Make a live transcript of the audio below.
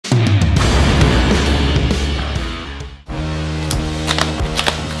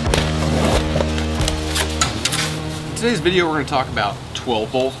today's video we're going to talk about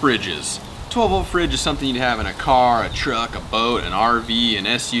 12-volt fridges. 12-volt fridge is something you'd have in a car, a truck, a boat, an RV, an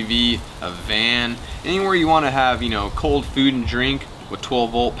SUV, a van, anywhere you want to have, cold food and drink with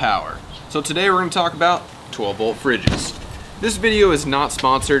 12-volt power. So today we're going to talk about 12-volt fridges. This video is not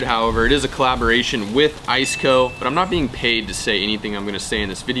sponsored, however it is a collaboration with Iceco, but I'm not being paid to say anything I'm going to say in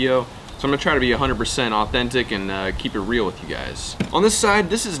this video. So I'm gonna try to be 100% authentic and keep it real with you guys. On this side,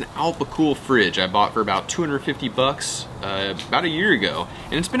 this is an Alpicool fridge I bought for about 250 bucks about a year ago.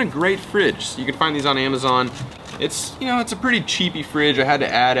 And it's been a great fridge. You can find these on Amazon. It's, it's a pretty cheapy fridge. I had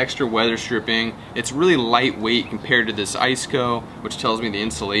to add extra weather stripping. It's really lightweight compared to this Iceco, which tells me the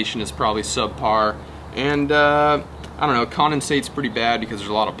insulation is probably subpar. And I don't know, it condensates pretty bad because there's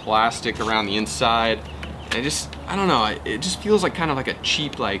a lot of plastic around the inside. And I don't know, it just feels like kind of like a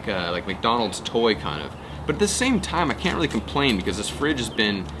cheap, like McDonald's toy kind of. But at the same time, I can't really complain because this fridge it's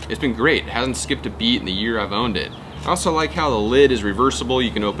been great. It hasn't skipped a beat in the year I've owned it. I also like how the lid is reversible.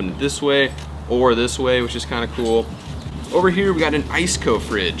 You can open it this way or this way, which is kind of cool. Over here, we got an Iceco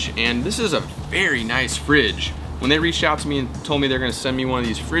fridge, and this is a very nice fridge. When they reached out to me and told me they're gonna send me one of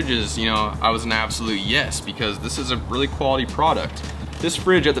these fridges, I was an absolute yes, because this is a really quality product. This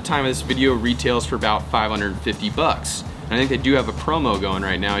fridge at the time of this video retails for about 550 bucks. And I think they do have a promo going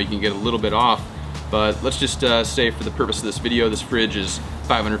right now. You can get a little bit off, but let's just say for the purpose of this video, this fridge is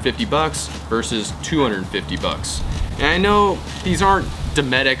 550 bucks versus 250 bucks. And I know these aren't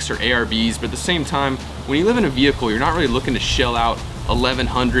Dometics or ARBs, but at the same time, when you live in a vehicle, you're not really looking to shell out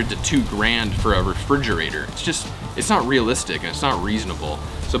 1,100 to 2 grand for a refrigerator. It's not realistic and it's not reasonable.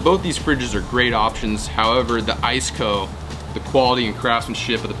 So both these fridges are great options. However, the Iceco, the quality and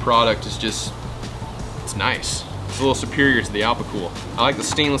craftsmanship of the product is it's nice. It's a little superior to the Alpicool. I like the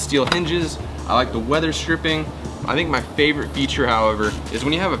stainless steel hinges. I like the weather stripping. I think my favorite feature, however, is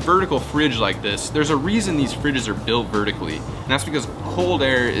when you have a vertical fridge like this, there's a reason these fridges are built vertically. And that's because cold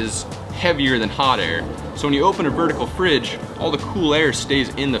air is heavier than hot air. So when you open a vertical fridge, all the cool air stays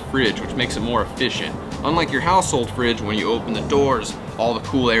in the fridge, which makes it more efficient. Unlike your household fridge, when you open the doors, all the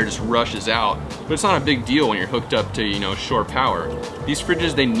cool air just rushes out. But it's not a big deal when you're hooked up to, shore power. These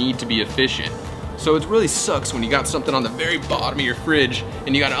fridges, they need to be efficient. So it really sucks when you got something on the very bottom of your fridge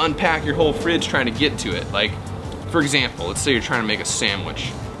and you gotta unpack your whole fridge trying to get to it. Like, for example, let's say you're trying to make a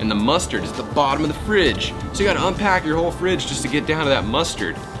sandwich and the mustard is at the bottom of the fridge. So you gotta unpack your whole fridge just to get down to that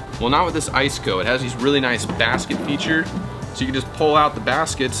mustard. Well, not with this Iceco. It has these really nice basket features. So you can just pull out the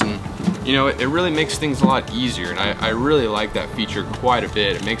baskets and it really makes things a lot easier, and I really like that feature quite a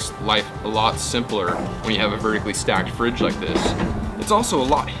bit. It makes life a lot simpler when you have a vertically stacked fridge like this. It's also a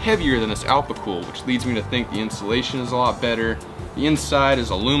lot heavier than this Alpicool, which leads me to think the insulation is a lot better. The inside is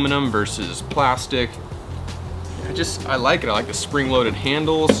aluminum versus plastic. I like it. I like the spring-loaded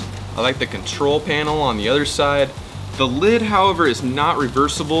handles. I like the control panel on the other side. The lid, however, is not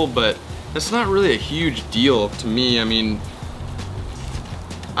reversible, but that's not really a huge deal to me. I mean,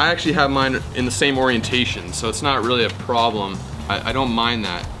 I actually have mine in the same orientation, so it's not really a problem. I don't mind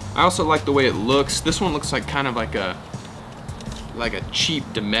that. I also like the way it looks. This one looks like kind of like a cheap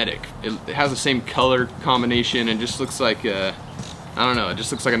Dometic. It has the same color combination and just looks like I don't know, it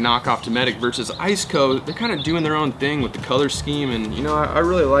just looks like a knockoff Dometic versus Iceco. They're kind of doing their own thing with the color scheme, and I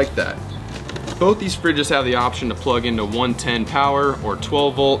really like that. Both these fridges have the option to plug into 110 power or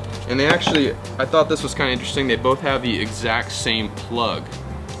 12 volt, and they actually, I thought this was kind of interesting, they both have the exact same plug.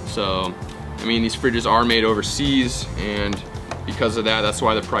 So, I mean, these fridges are made overseas, and because of that, that's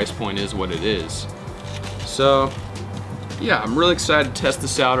why the price point is what it is. So, yeah, I'm really excited to test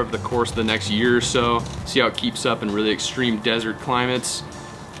this out over the course of the next year or so, see how it keeps up in really extreme desert climates.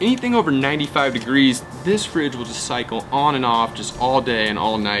 Anything over 95 degrees, this fridge will just cycle on and off just all day and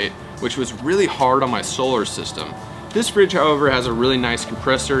all night, which was really hard on my solar system. This fridge, however, has a really nice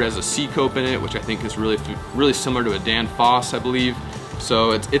compressor. It has a C-cope in it, which I think is really similar to a Dan Foss, I believe.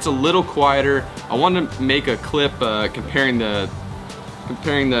 So it's a little quieter. I wanted to make a clip comparing the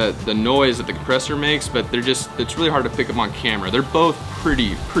noise that the compressor makes, but it's really hard to pick up on camera. They're both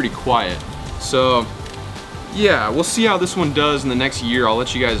pretty quiet. So yeah, we'll see how this one does in the next year. I'll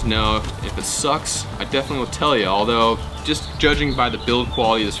let you guys know. If it sucks, I definitely will tell you, although just judging by the build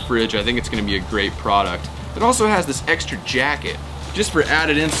quality of this fridge, I think it's gonna be a great product. It also has this extra jacket. Just for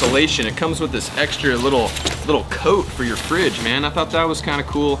added insulation, it comes with this extra little coat for your fridge, man. I thought that was kind of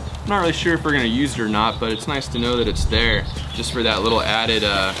cool. I'm not really sure if we're gonna use it or not, but it's nice to know that it's there, just for that little added,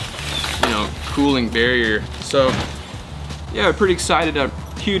 cooling barrier. So, yeah, I'm pretty excited.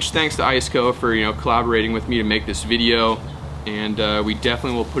 Huge thanks to Iceco for collaborating with me to make this video, and we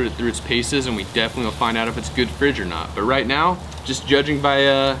definitely will put it through its paces, and we definitely will find out if it's a good fridge or not. But right now, just judging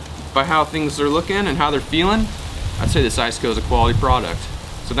by how things are looking and how they're feeling, I'd say this Iceco is a quality product.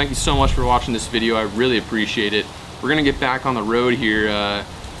 So thank you so much for watching this video. I really appreciate it. We're gonna get back on the road here in a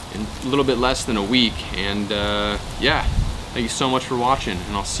little bit less than a week. And yeah, thank you so much for watching,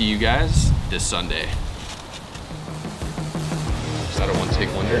 and I'll see you guys this Sunday. Is that a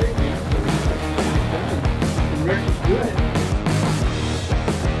one-take wonder? Good.